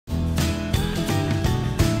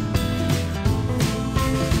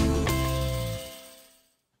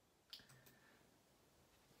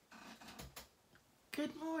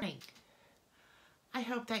morning. I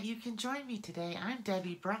hope that you can join me today. I'm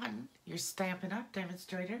Debbie Broughton, your Stampin' Up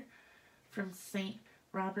demonstrator from St.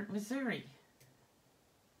 Robert, Missouri.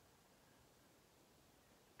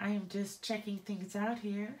 I am just checking things out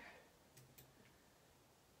here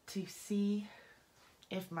to see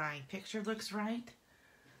if my picture looks right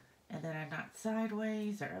and that I'm not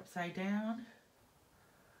sideways or upside down.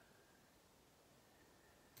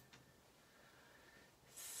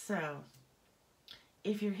 So,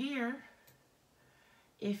 if you're here,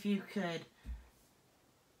 if you could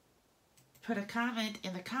put a comment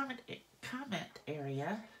in the comment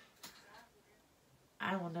area,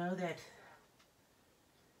 I will know that.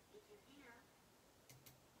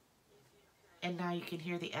 And now you can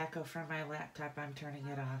hear the echo from my laptop. I'm turning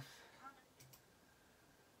it off.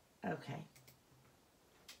 Okay.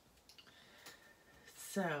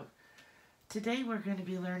 So, today we're going to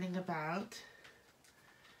be learning about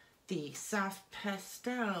the soft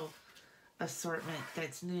pastel assortment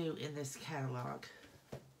that's new in this catalog.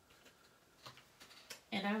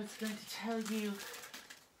 And I was going to tell you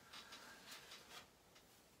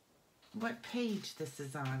what page this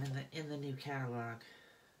is on in the new catalog.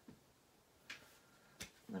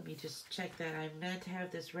 Let me just check that. I meant to have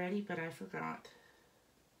this ready, but I forgot.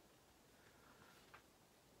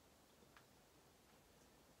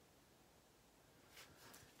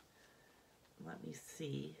 Let me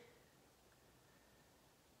see.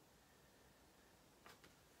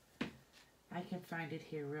 I can find it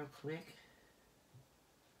here real quick.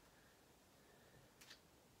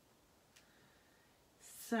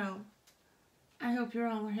 So, I hope you're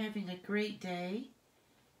all having a great day.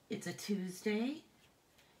 It's a Tuesday.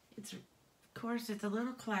 Of course, it's a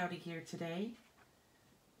little cloudy here today,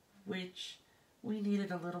 which we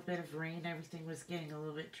needed a little bit of rain. Everything was getting a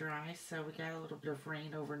little bit dry, so we got a little bit of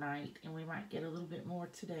rain overnight, and we might get a little bit more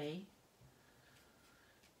today.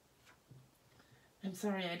 I'm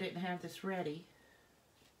sorry I didn't have this ready.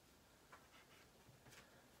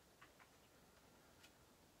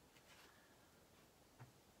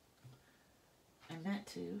 I meant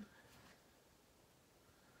to.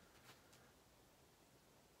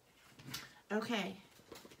 Okay,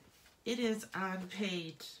 it is on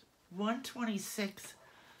page 126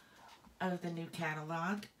 of the new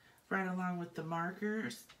catalog, right along with the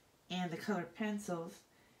markers and the colored pencils,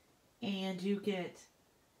 and you get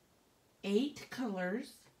 8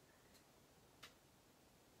 colors,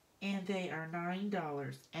 and they are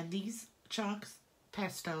 $9. And these chalks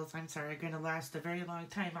pastels, I'm sorry, are going to last a very long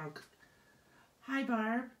time. Hi,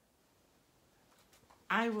 Barb.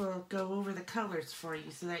 I will go over the colors for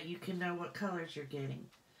you so that you can know what colors you're getting.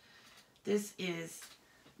 This is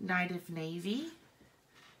Night of Navy,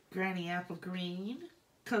 Granny Apple Green,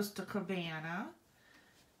 Coastal Cabana,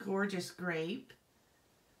 Gorgeous Grape,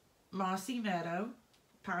 Mossy Meadow,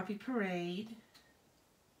 Poppy Parade,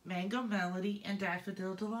 Mango Melody, and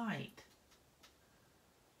Daffodil Delight.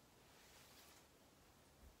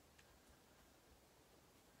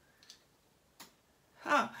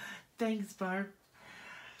 Oh, thanks, Barb.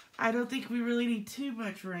 I don't think we really need too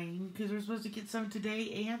much rain because we're supposed to get some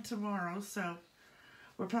today and tomorrow, so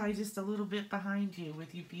we're probably just a little bit behind you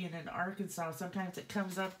with you being in Arkansas. Sometimes it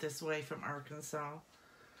comes up this way from Arkansas.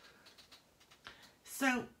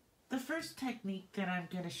 So, the first technique that I'm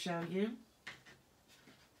going to show you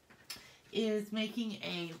is making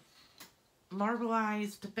a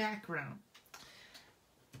marbleized background.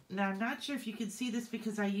 Now, I'm not sure if you can see this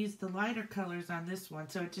because I used the lighter colors on this one,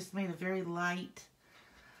 so it just made a very light,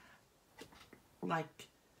 like,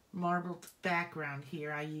 marbled background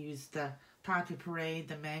here. I used the Poppy Parade,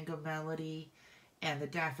 the Mango Melody, and the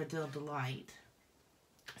Daffodil Delight.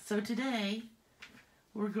 So today,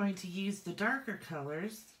 we're going to use the darker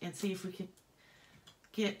colors and see if we can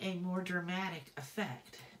get a more dramatic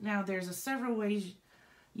effect. Now, there's several ways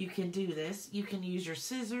you can do this. You can use your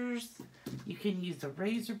scissors, you can use a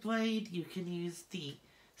razor blade, you can use the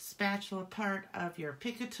spatula part of your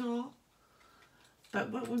Pick-a tool. But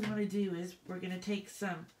what we want to do is we're going to take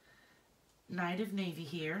some Night of Navy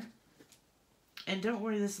here. And don't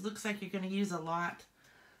worry, this looks like you're going to use a lot,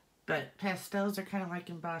 but pastels are kind of like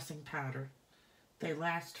embossing powder. They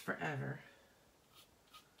last forever.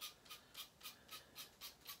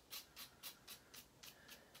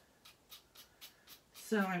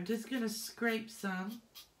 So I'm just going to scrape some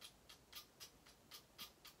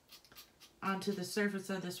onto the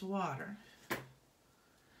surface of this water.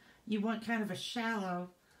 You want kind of a shallow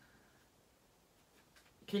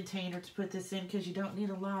container to put this in because you don't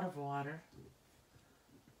need a lot of water.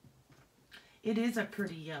 It is a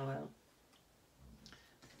pretty yellow.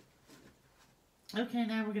 Okay,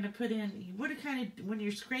 now we're going to put in, you want to kind of, when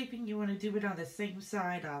you're scraping, you want to do it on the same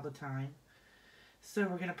side all the time. So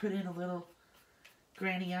we're going to put in a little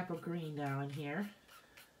Granny Apple Green now in here.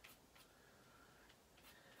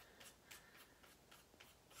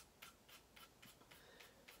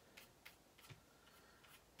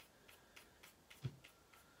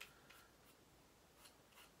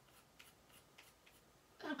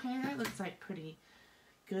 Okay, that looks like pretty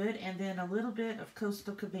good. And then a little bit of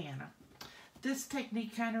Coastal Cabana. This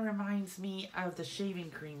technique kind of reminds me of the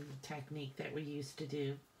shaving cream technique that we used to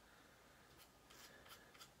do.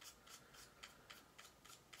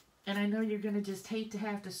 And I know you're going to just hate to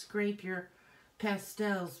have to scrape your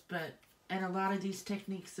pastels, but and a lot of these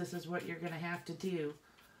techniques, this is what you're going to have to do.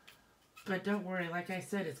 But don't worry, like I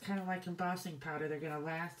said, it's kind of like embossing powder. They're going to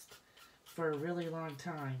last for a really long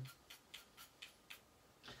time.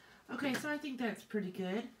 Okay, so I think that's pretty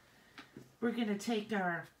good. We're going to take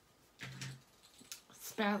our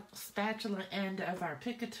spatula end of our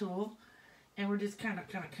Pick-a tool, and we're just kind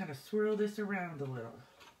of swirl this around a little.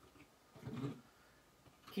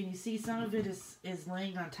 Can you see some of it is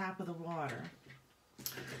laying on top of the water?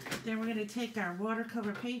 Then we're going to take our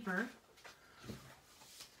watercolor paper,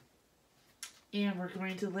 and we're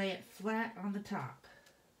going to lay it flat on the top.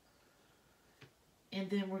 And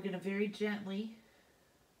then we're going to very gently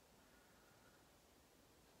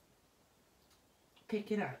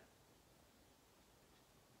pick it up.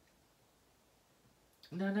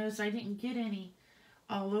 Now notice I didn't get any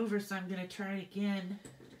all over, so I'm going to try it again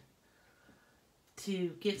to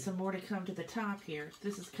get some more to come to the top here.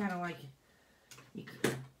 This is kind of like,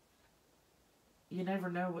 you never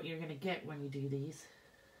know what you're going to get when you do these.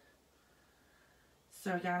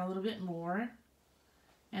 So I got a little bit more,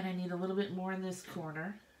 and I need a little bit more in this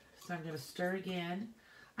corner. So I'm going to stir again.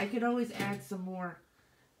 I could always add some more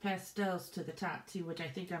pastels to the top too, which I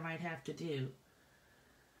think I might have to do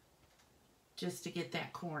just to get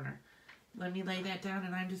that corner. Let me lay that down,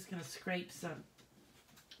 and I'm just going to scrape some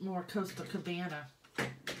more Coastal Cabana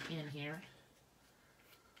in here.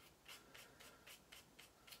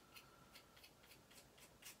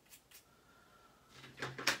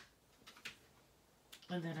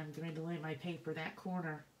 And then I'm going to lay my paper, that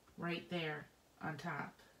corner right there on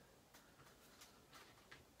top.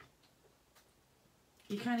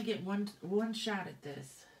 You kind of get one shot at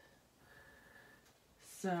this.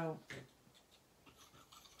 So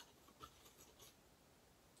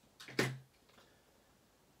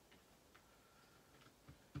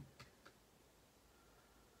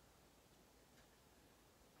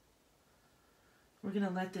we're going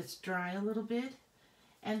to let this dry a little bit.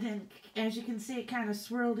 And then, as you can see, it kind of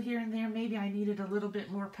swirled here and there. Maybe I needed a little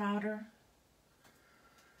bit more powder.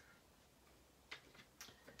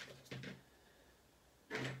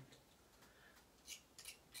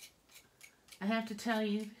 I have to tell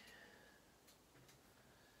you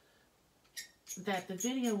that the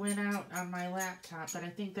video went out on my laptop, but I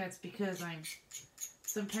think that's because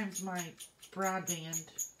sometimes my broadband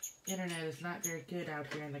internet is not very good out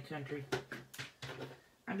here in the country.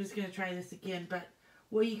 I'm just going to try this again, but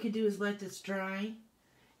what you can do is let this dry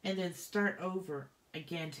and then start over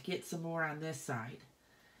again to get some more on this side.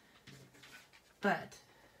 But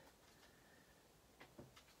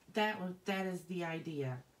that is the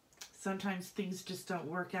idea. Sometimes things just don't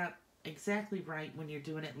work out exactly right when you're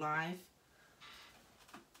doing it live,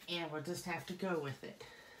 and we'll just have to go with it.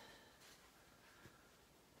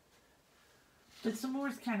 But some more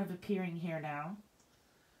is kind of appearing here now.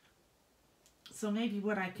 So maybe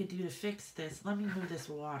what I could do to fix this, let me move this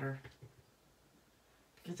water,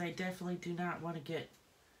 because I definitely do not want to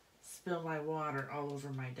spill my water all over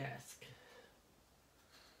my desk.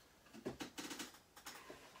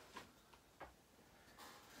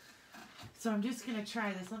 So I'm just going to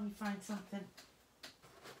try this. Let me find something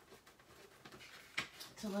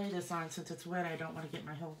to lay this on. Since it's wet, I don't want to get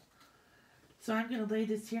my whole... So I'm going to lay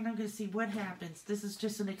this here, and I'm going to see what happens. This is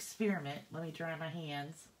just an experiment. Let me dry my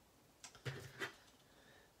hands.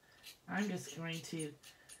 I'm just going to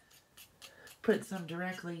put some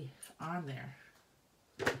directly on there.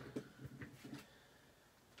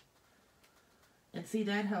 And see,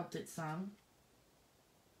 that helped it some.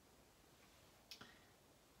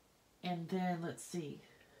 And then, let's see.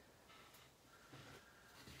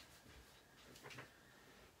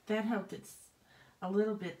 That helped it a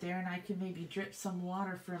little bit there, and I can maybe drip some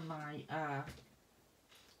water from my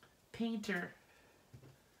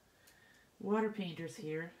water painters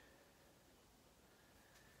here.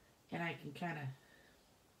 And I can kind of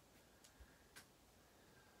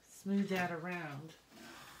smooth that around.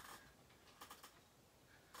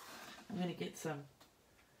 I'm going to get some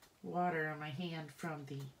water on my hand from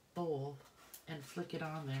the bowl and flick it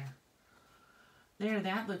on there. There,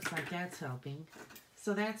 that looks like that's helping.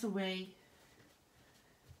 So that's a way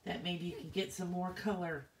that maybe you can get some more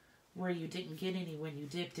color where you didn't get any when you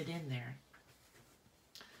dipped it in there.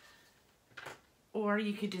 Or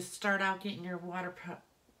you could just start out getting your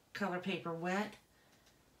watercolor paper wet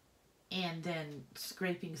and then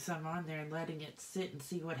scraping some on there and letting it sit and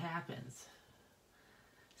see what happens.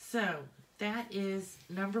 So that is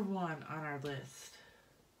number 1 on our list.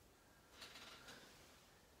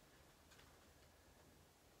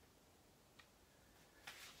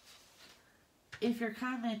 If you're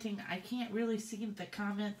commenting, I can't really see the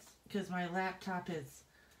comments because my laptop is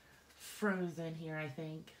frozen here, I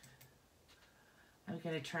think. I'm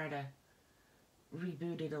going to try to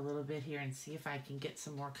reboot it a little bit here and see if I can get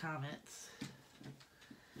some more comments.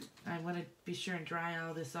 I want to be sure and dry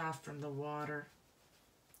all this off from the water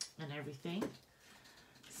and everything.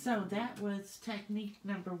 So that was technique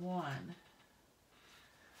number 1.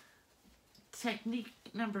 Technique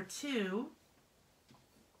number 2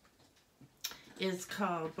 is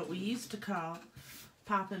called, what we used to call,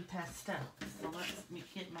 Stampin' Pastels. So let me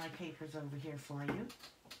get my papers over here for you.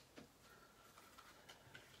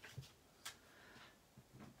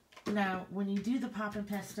 Now, when you do the Stampin'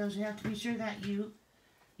 Pastels, you have to be sure that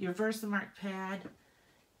your Versamark pad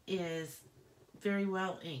is very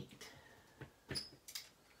well inked.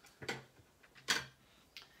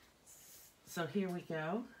 So here we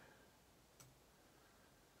go.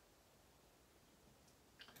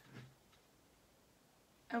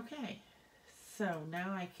 Okay, so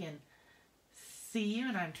now I can see you,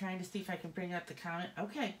 and I'm trying to see if I can bring up the comment.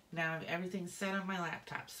 Okay, now everything's set on my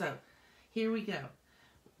laptop. So here we go.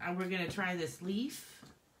 We're going to try this leaf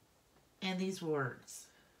and these words.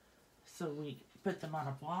 So we put them on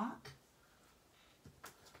a block.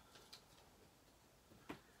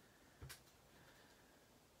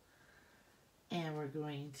 And we're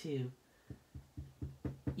going to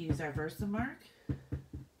use our Versamark.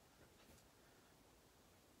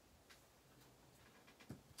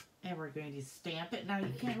 And we're going to stamp it. Now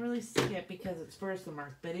you can't really see it because it's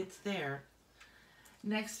Versamark, but it's there.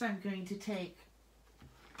 Next I'm going to take,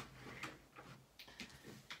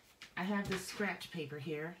 I have this scratch paper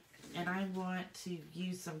here, and I want to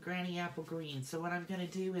use some Granny Apple Green. So what I'm going to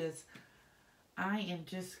do is, I am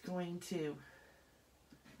just going to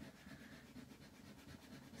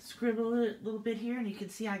scribble a little bit here, and you can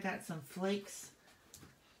see I got some flakes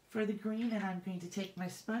for the green, and I'm going to take my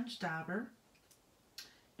sponge dauber,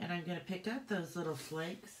 and I'm going to pick up those little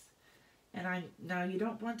flakes, and now you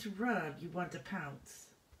don't want to rub, you want to pounce.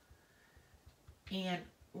 And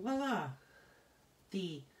voila,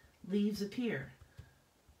 the leaves appear.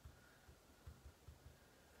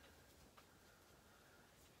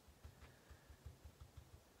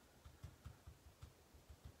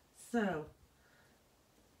 So,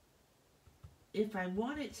 if I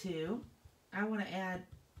wanted to, I want to add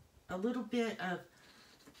a little bit of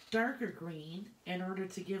darker green in order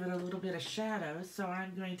to give it a little bit of shadow. So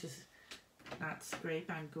I'm going to, not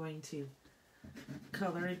scrape, I'm going to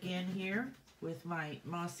color again here with my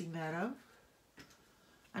Mossy Meadow.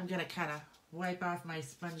 I'm going to kind of wipe off my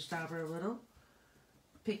sponge dauber a little,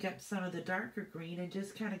 pick up some of the darker green, and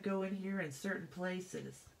just kind of go in here in certain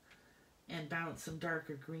places and bounce some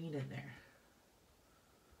darker green in there.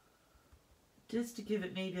 Just to give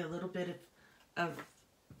it maybe a little bit of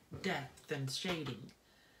depth and shading.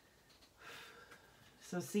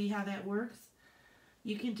 So see how that works?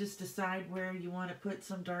 You can just decide where you want to put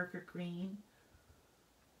some darker green,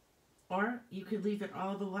 or you could leave it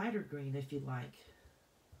all the lighter green if you like.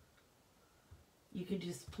 You can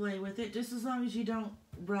just play with it, just as long as you don't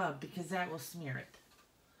rub, because that will smear it.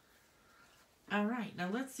 Alright, now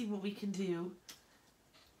let's see what we can do.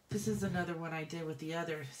 This is another one I did with the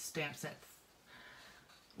other stamp set,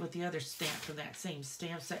 with the other stamp from that same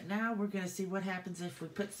stamp set. Now we're going to see what happens if we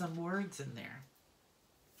put some words in there.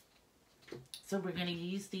 So we're going to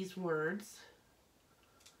use these words.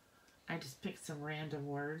 I just picked some random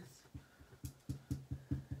words.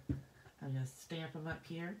 I'm going to stamp them up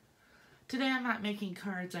here. Today I'm not making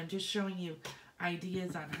cards, I'm just showing you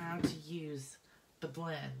ideas on how to use the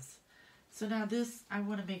blends. So now this, I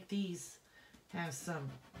want to make these have some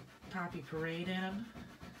Poppy Parade in them.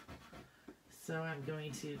 So I'm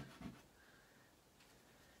going to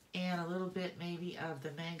add a little bit maybe of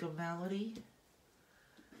the Mango Melody.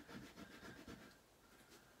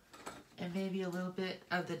 And maybe a little bit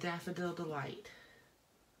of the Daffodil Delight.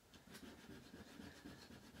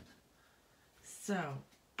 So,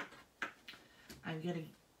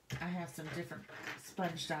 I have some different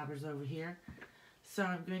sponge daubers over here. So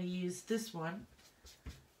I'm going to use this one,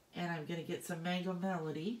 and I'm going to get some Mango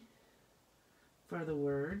Melody. for the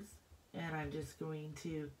words. And I'm just going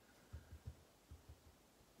to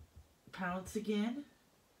pounce again.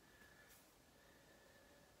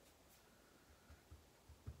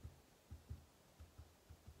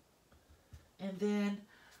 And then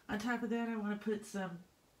on top of that, I want to put some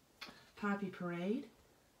Poppy Parade.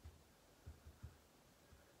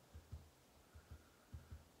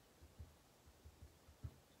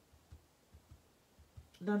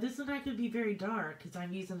 Now this is not going to be very dark because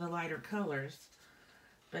I'm using the lighter colors.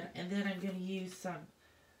 And then I'm going to use some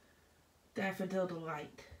Daffodil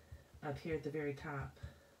Delight up here at the very top.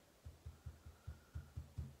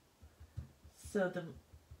 So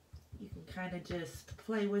you can kind of just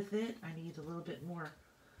play with it. I need a little bit more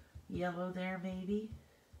yellow there maybe.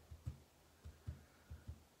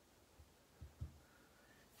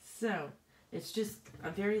 So it's just a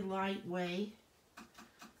very light way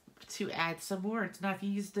to add some words. Now if you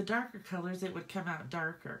use the darker colors, it would come out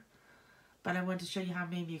darker. But I wanted to show you how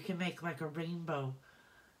maybe you can make like a rainbow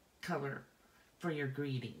color for your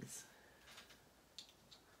greetings.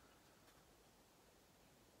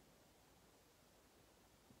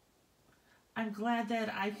 I'm glad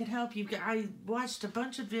that I could help you. I watched a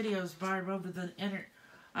bunch of videos, Barb, over the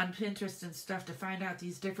on Pinterest and stuff to find out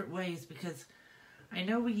these different ways, because I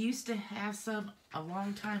know we used to have some a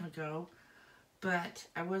long time ago, but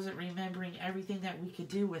I wasn't remembering everything that we could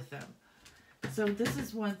do with them. So this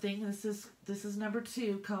is one thing. This is number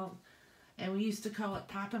 2 called, and we used to call it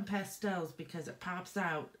Poppin' Pastels because it pops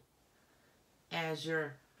out as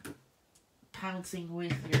you're pouncing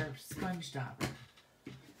with your sponge dauber.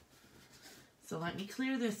 So let me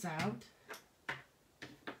clear this out,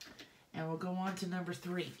 and we'll go on to number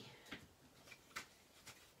 3.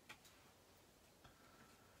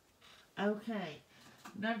 Okay,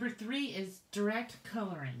 number 3 is direct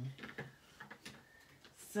coloring.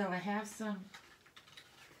 So I have some,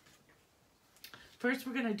 first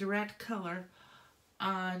we're going to direct color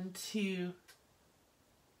onto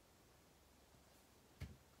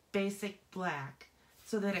basic black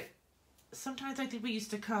so that it, sometimes I think we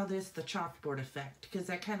used to call this the chalkboard effect because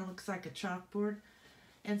that kind of looks like a chalkboard.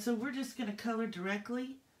 And so we're just going to color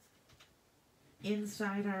directly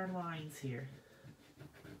inside our lines here.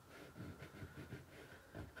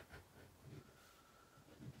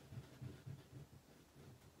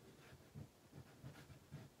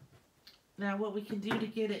 Now what we can do to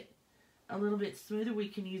get it a little bit smoother, we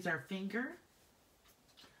can use our finger,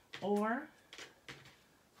 or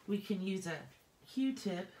we can use a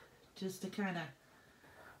Q-tip just to kind of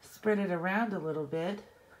spread it around a little bit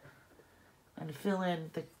and fill in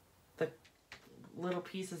the little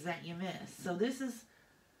pieces that you miss. So this is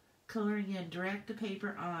coloring in direct to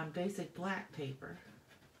paper on basic black paper.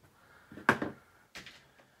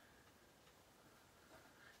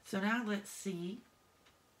 So now let's see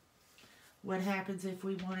what happens if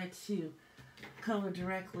we wanted to color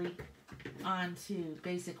directly onto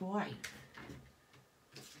basic white.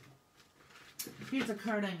 Here's a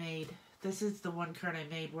card I made. This is the one card I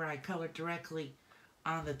made where I colored directly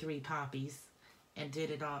on the 3 poppies and did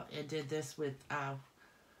it all. And did this with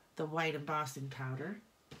the white embossing powder.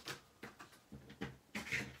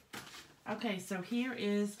 Okay, so here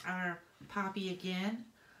is our poppy again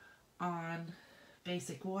on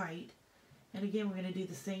basic white. And again, we're going to do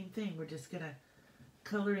the same thing. We're just going to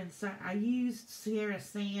color inside. I used Sierra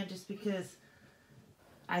Sand just because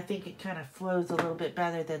I think it kind of flows a little bit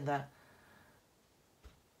better than the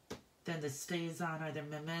Stays On or the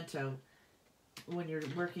Memento when you're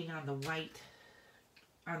working on the white,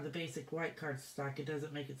 on the basic white cardstock. It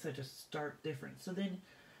doesn't make it such a stark difference. So then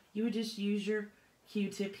you would just use your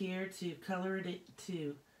Q-tip here to color it,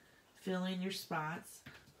 to fill in your spots.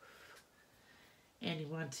 And you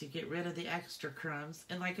want to get rid of the extra crumbs.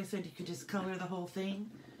 And like I said, you could just color the whole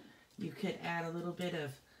thing. You could add a little bit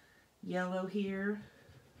of yellow here,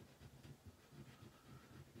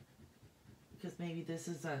 because maybe this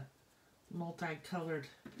is a multicolored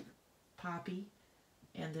poppy.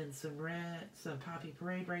 And then some red, some Poppy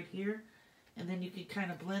Parade right here. And then you could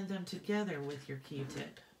kind of blend them together with your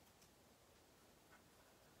Q-tip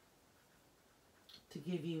to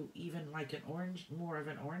give you even like an orange, more of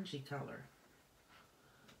an orangey color.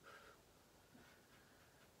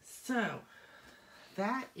 So,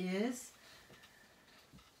 that is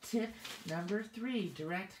tip number 3,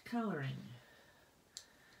 direct coloring.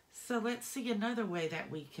 So let's see another way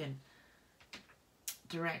that we can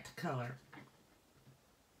direct color.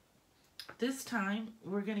 This time,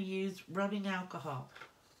 we're going to use rubbing alcohol.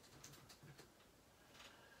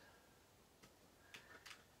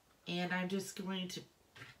 And I'm just going to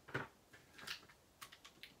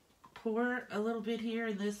pour a little bit here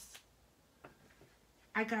in this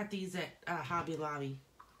I got these at Hobby Lobby.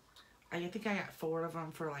 I think I got 4 of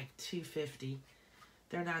them for like $2.50.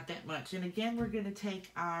 They're not that much. And again, we're going to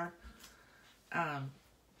take our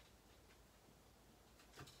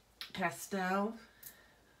pastel,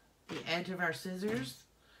 the edge of our scissors,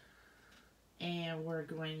 and we're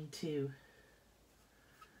going to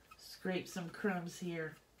scrape some crumbs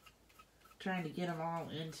here, trying to get them all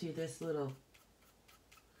into this little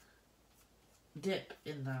dip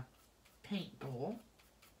in the paint bowl.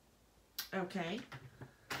 Okay.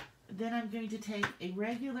 Then I'm going to take a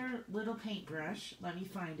regular little paintbrush. Let me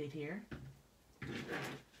find it here.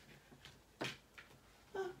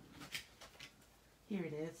 Oh, here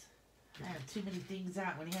it is. I have too many things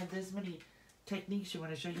out. When you have this many techniques you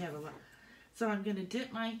want to show, you have a lot. So I'm going to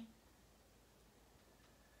dip my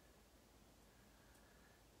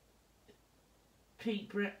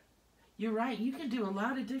paintbrush. You're right. You can do a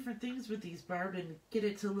lot of different things with these, Barb, and get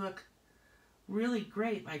it to look really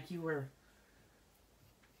great, like you were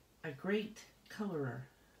a great colorer.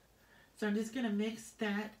 So I'm just going to mix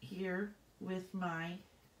that here with my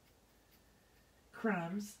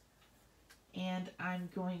crumbs, and I'm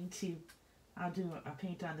going to, I'll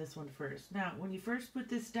paint on this one first. Now, when you first put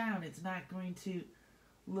this down, it's not going to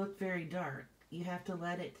look very dark. You have to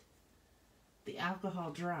let the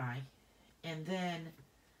alcohol dry, and then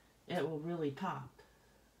it will really pop.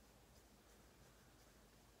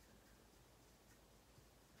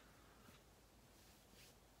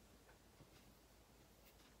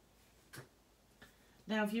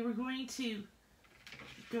 Now, if you were going to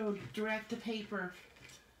go direct to paper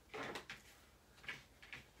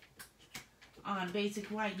on basic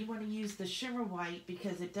white, you want to use the shimmer white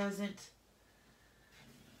because it doesn't,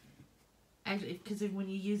 actually, because when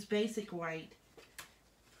you use basic white,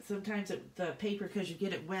 sometimes the paper, because you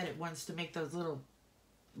get it wet, it wants to make those little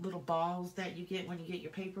balls that you get when you get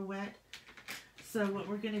your paper wet. So what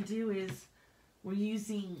we're going to do is we're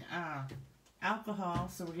using alcohol,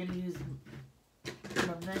 so we're going to use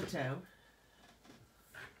Memento.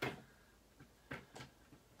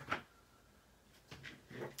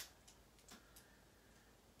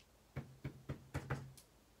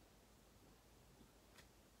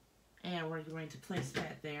 And we're going to place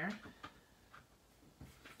that there.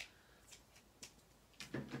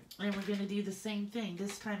 And we're going to do the same thing.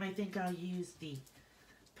 This time I think I'll use the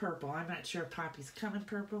purple. I'm not sure if Poppy's come in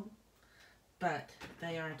purple, but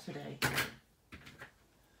they are today.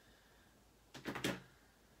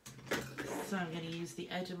 So I'm going to use the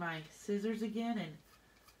edge of my scissors again and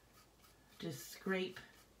just scrape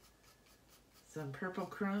some purple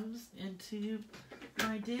crumbs into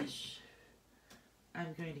my dish.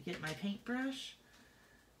 I'm going to get my paintbrush,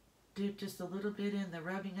 dip just a little bit in the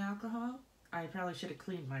rubbing alcohol. I probably should have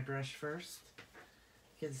cleaned my brush first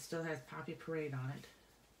because it still has Poppy Parade on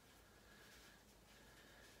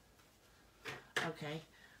it. Okay,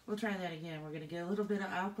 we'll try that again. We're going to get a little bit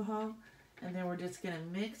of alcohol, and then we're just going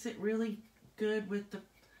to mix it really good with the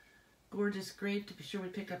gorgeous grape to be sure we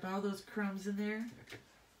pick up all those crumbs in there.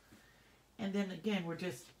 And then again, we're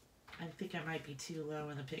just, I think I might be too low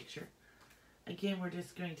in the picture. Again, we're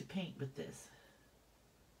just going to paint with this.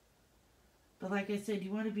 But like I said,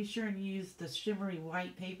 you want to be sure and use the shimmery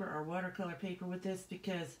white paper or watercolor paper with this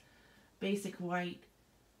because basic white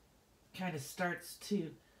kind of starts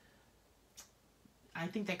to, I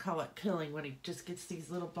think they call it pilling when it just gets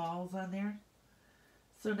these little balls on there.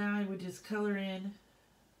 So now I would just color in,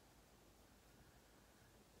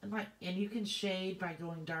 and you can shade by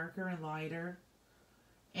going darker and lighter,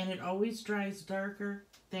 and it always dries darker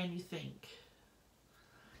than you think.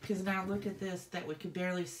 Because now look at this, that we could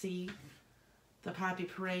barely see the Poppy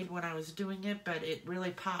Parade when I was doing it, but it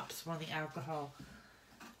really pops when the alcohol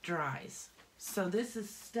dries. So this is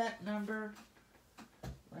step number,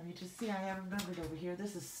 let me just see, I have them numbered over here.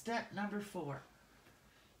 This is step number 4.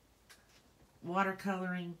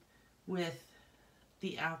 Watercoloring with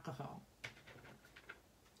the alcohol.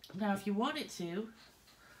 Now if you wanted to,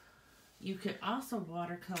 you could also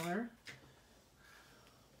watercolor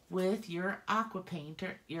with your aqua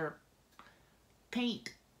painter, your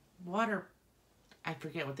paint water, I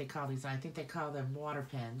forget what they call these. I think they call them water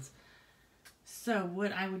pens. So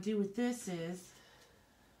what I would do with this is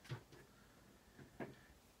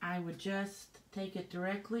I would just take it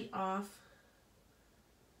directly off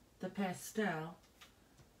the pastel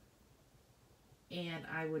and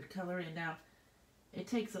I would color in. Now it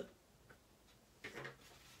takes a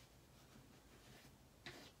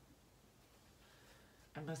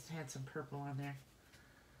I must have had some purple on there.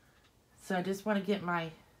 So I just want to get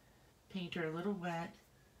my painter a little wet,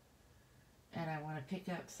 and I want to pick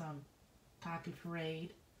up some Poppy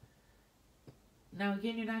Parade Now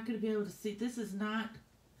again, you're not going to be able to see. This is not,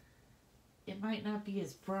 it might not be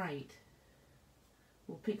as bright.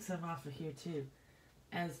 We'll pick some off of here too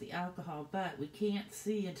as the alcohol, but we can't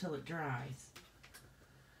see until it dries.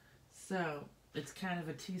 So it's kind of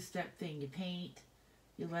a two-step thing. You paint,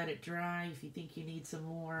 you let it dry. If you think you need some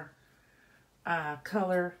more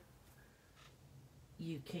color,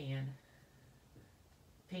 you can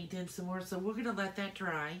paint in some more. So we're going to let that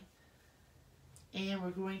dry, and we're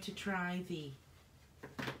going to try the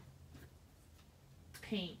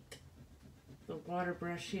paint, the water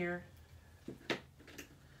brush here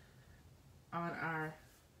on our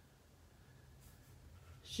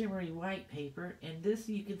shimmery white paper. And this,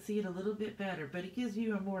 you can see it a little bit better, but it gives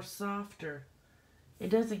you a more softer, it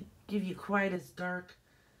doesn't give you quite as dark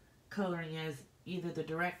coloring as either the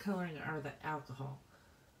direct coloring or the alcohol.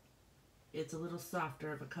 It's a little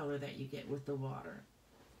softer of a color that you get with the water.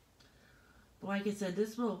 But like I said,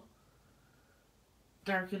 this will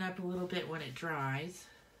darken up a little bit when it dries.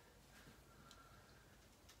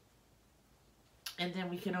 And then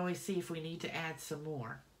we can always see if we need to add some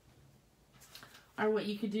more. Or what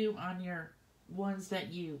you could do on your ones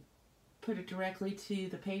that you put it directly to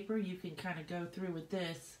the paper, you can kind of go through with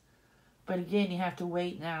this. But again, you have to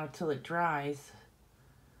wait now till it dries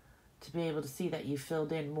to be able to see that you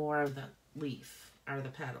filled in more of the leaf or the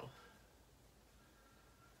petal.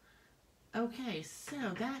 Okay, so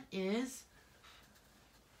that is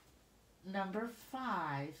number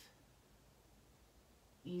 5.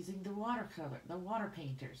 Using the watercolor, the water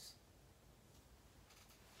painters.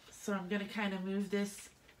 So I'm going to kind of move this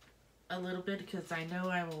a little bit because I know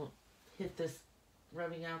I will hit this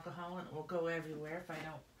rubbing alcohol and it will go everywhere if I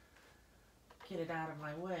don't get it out of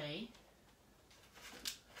my way.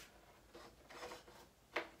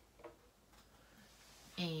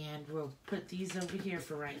 And we'll put these over here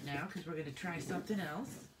for right now because we're going to try something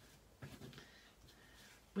else.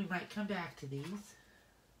 We might come back to these.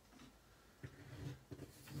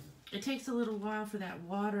 It takes a little while for that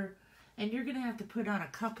water, and you're going to have to put on a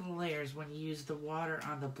couple of layers when you use the water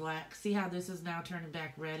on the black. See how this is now turning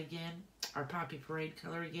back red again, our Poppy Parade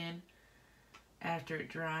color again, after it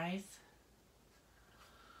dries?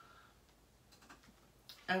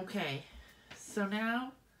 Okay, so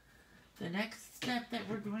now the next step that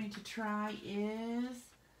we're going to try is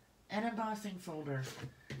an embossing folder.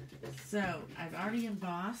 So I've already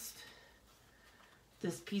embossed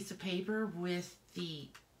this piece of paper with the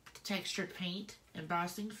textured paint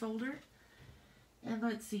embossing folder. And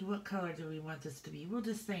let's see, what color do we want this to be? We'll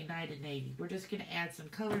just say Night of Navy. We're just going to add some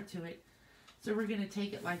color to it. So we're going to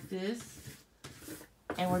take it like this,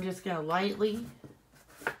 and we're just going to lightly,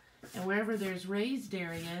 and wherever there's raised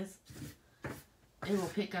areas, it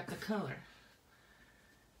will pick up the color.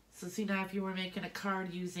 So see, now if you were making a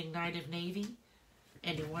card using Night of Navy,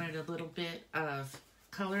 and you wanted a little bit of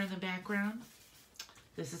color in the background,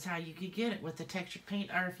 this is how you could get it with the textured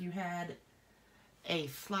paint. Or if you had a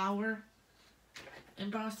flower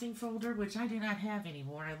embossing folder, which I do not have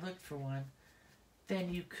anymore, I looked for one,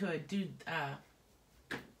 then you could do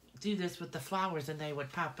this with the flowers and they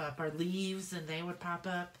would pop up, or leaves and they would pop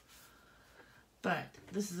up. But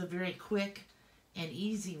this is a very quick and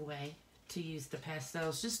easy way to use the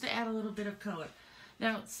pastels, just to add a little bit of color.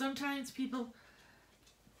 Now, sometimes people,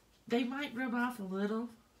 they might rub off a little.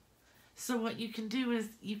 So what you can do is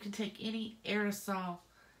you can take any aerosol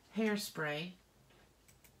hairspray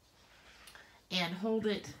and hold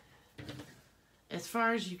it as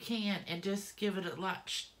far as you can and just give it a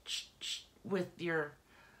lot with your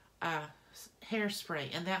hairspray,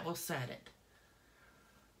 and that will set it.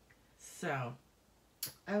 So,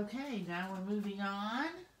 okay, now we're moving on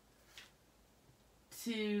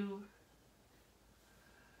to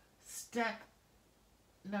step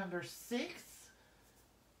number 6.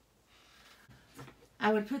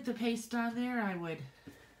 I would put the paste on there, I would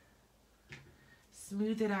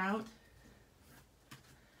smooth it out,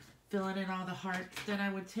 filling in all the hearts. Then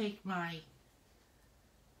I would take my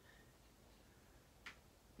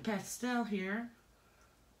pastel here,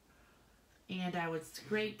 and I would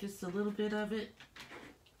scrape just a little bit of it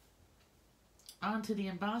onto the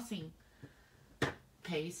embossing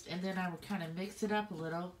paste, and then I would kind of mix it up a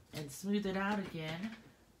little and smooth it out again.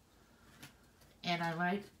 And I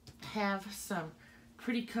might have some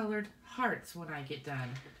pretty colored hearts when I get done.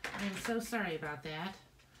 I'm so sorry about that.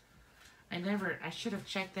 I should have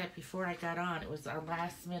checked that before I got on. It was a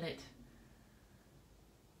last minute,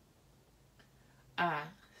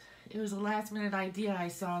 idea I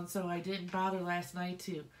saw, and so I didn't bother last night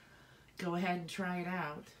to go ahead and try it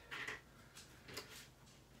out.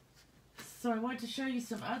 So I want to show you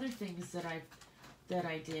some other things that I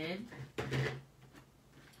did.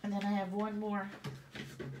 And then I have one more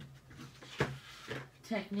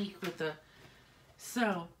technique with the,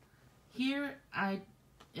 so here I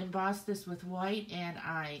embossed this with white and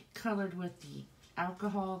I colored with the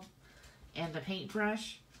alcohol and the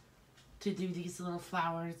paintbrush to do these little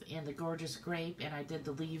flowers and the gorgeous grape, and I did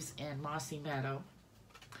the leaves in mossy meadow.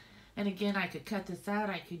 And again, I could cut this out,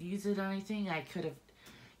 I could use it on anything. I could have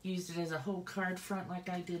used it as a whole card front like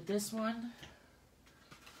I did this one.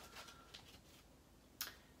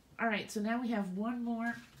 Alright, so now we have one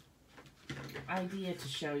more idea to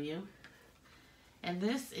show you. And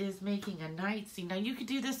this is making a night scene. Now you could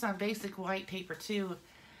do this on basic white paper too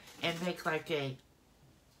and make like a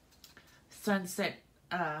sunset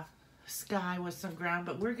sky with some ground,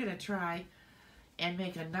 but we're going to try and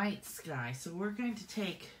make a night sky. So we're going to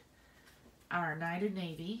take our Night of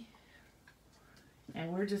Navy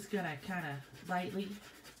and we're just going to kind of lightly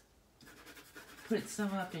put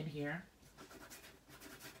some up in here.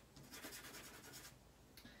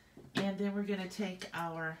 And then we're going to take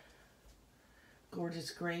our gorgeous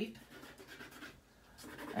grape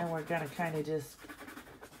and we're going to kind of just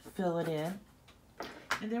fill it in.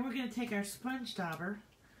 And then we're going to take our sponge dauber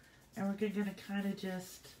and we're going to kind of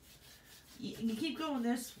just, you keep going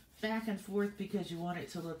this back and forth because you want it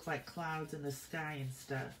to look like clouds in the sky and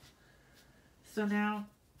stuff. So now,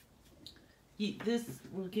 this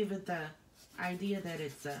will give it the idea that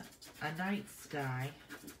it's a night sky.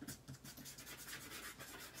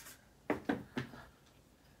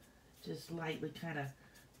 Just lightly kind of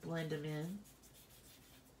blend them in.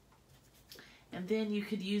 And then you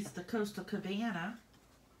could use the Coastal Cabana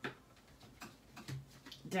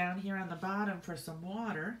down here on the bottom for some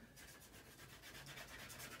water.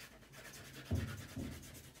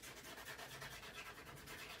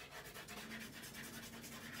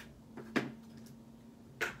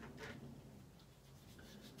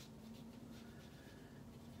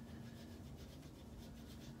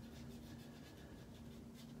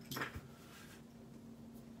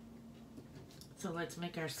 So let's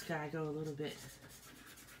make our sky go a little bit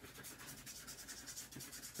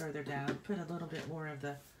further down. Put a little bit more of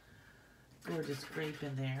the gorgeous grape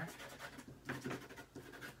in there.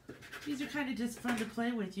 These are kind of just fun to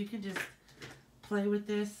play with. You can just play with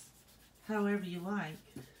this however you like.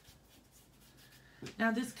 Now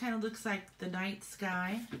this kind of looks like the night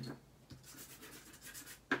sky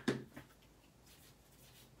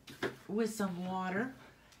with some water.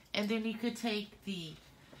 And then you could take the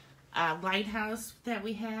lighthouse that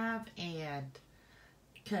we have and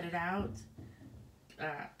cut it out,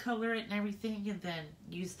 color it and everything, and then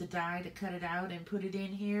use the die to cut it out and put it in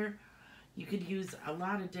here. You could use a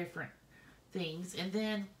lot of different things. And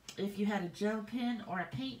then if you had a gel pen or a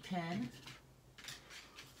paint pen,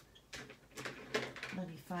 let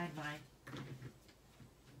me find mine,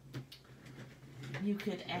 you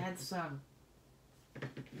could add some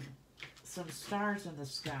stars in the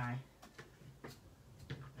sky.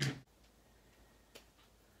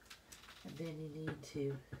 And then you need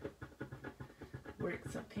to work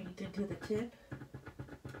some paint into the tip,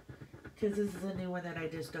 because this is a new one that I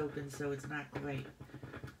just opened, so it's not quite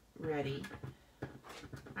ready.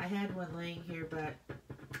 I had one laying here, but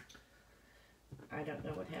I don't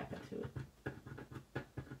know what happened to it.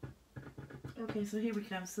 Okay, so here we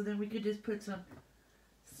come. So then we could just put some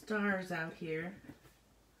stars out here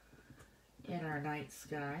in our night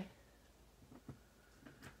sky.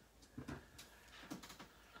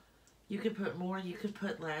 You could put more, you could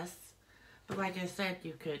put less. But like I said,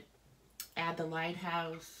 you could add the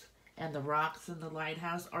lighthouse and the rocks in the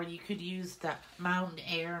lighthouse, or you could use the mountain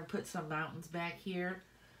air and put some mountains back here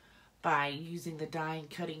by using the die and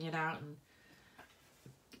cutting it out and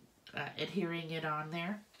adhering it on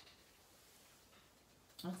there.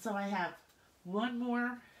 And so I have one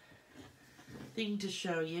more thing to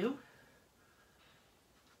show you,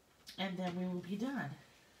 and then we will be done.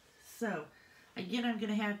 So again, I'm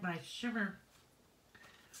going to have my shimmer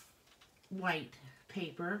white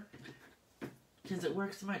paper because it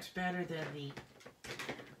works much better than the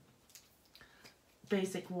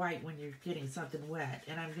basic white when you're getting something wet.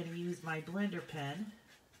 And I'm going to use my blender pen.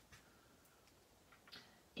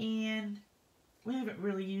 And we haven't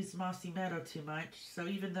really used mossy meadow too much, so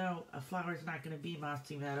even though a flower is not going to be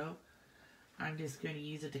mossy meadow, I'm just going to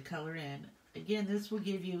use it to color in. Again, this will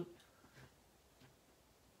give you,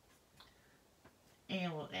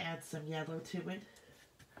 and we'll add some yellow to it.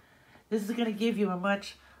 This is going to give you a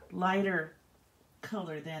much lighter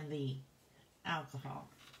color than the alcohol.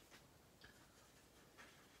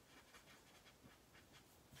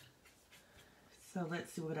 So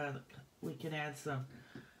let's see what other, we can add some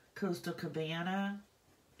Coastal Cabana,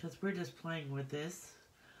 because we're just playing with this.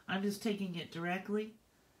 I'm just taking it directly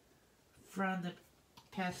from the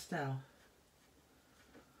pastel.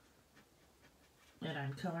 And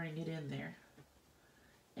I'm coloring it in there.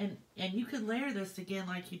 And you could layer this again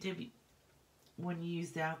like you did when you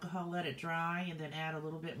used the alcohol. Let it dry and then add a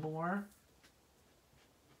little bit more.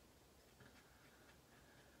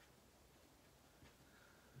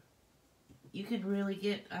 You can really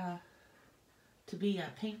get to be a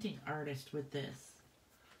painting artist with this.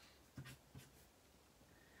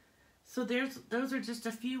 So those are just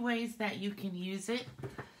a few ways that you can use it.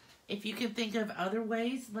 If you can think of other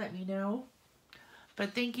ways, let me know.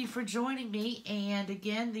 But thank you for joining me. And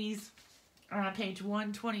again, these are on page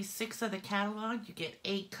 126 of the catalog. You get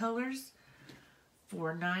 8 colors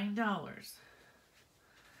for $9.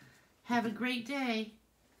 Have a great day.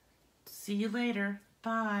 See you later.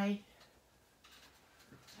 Bye.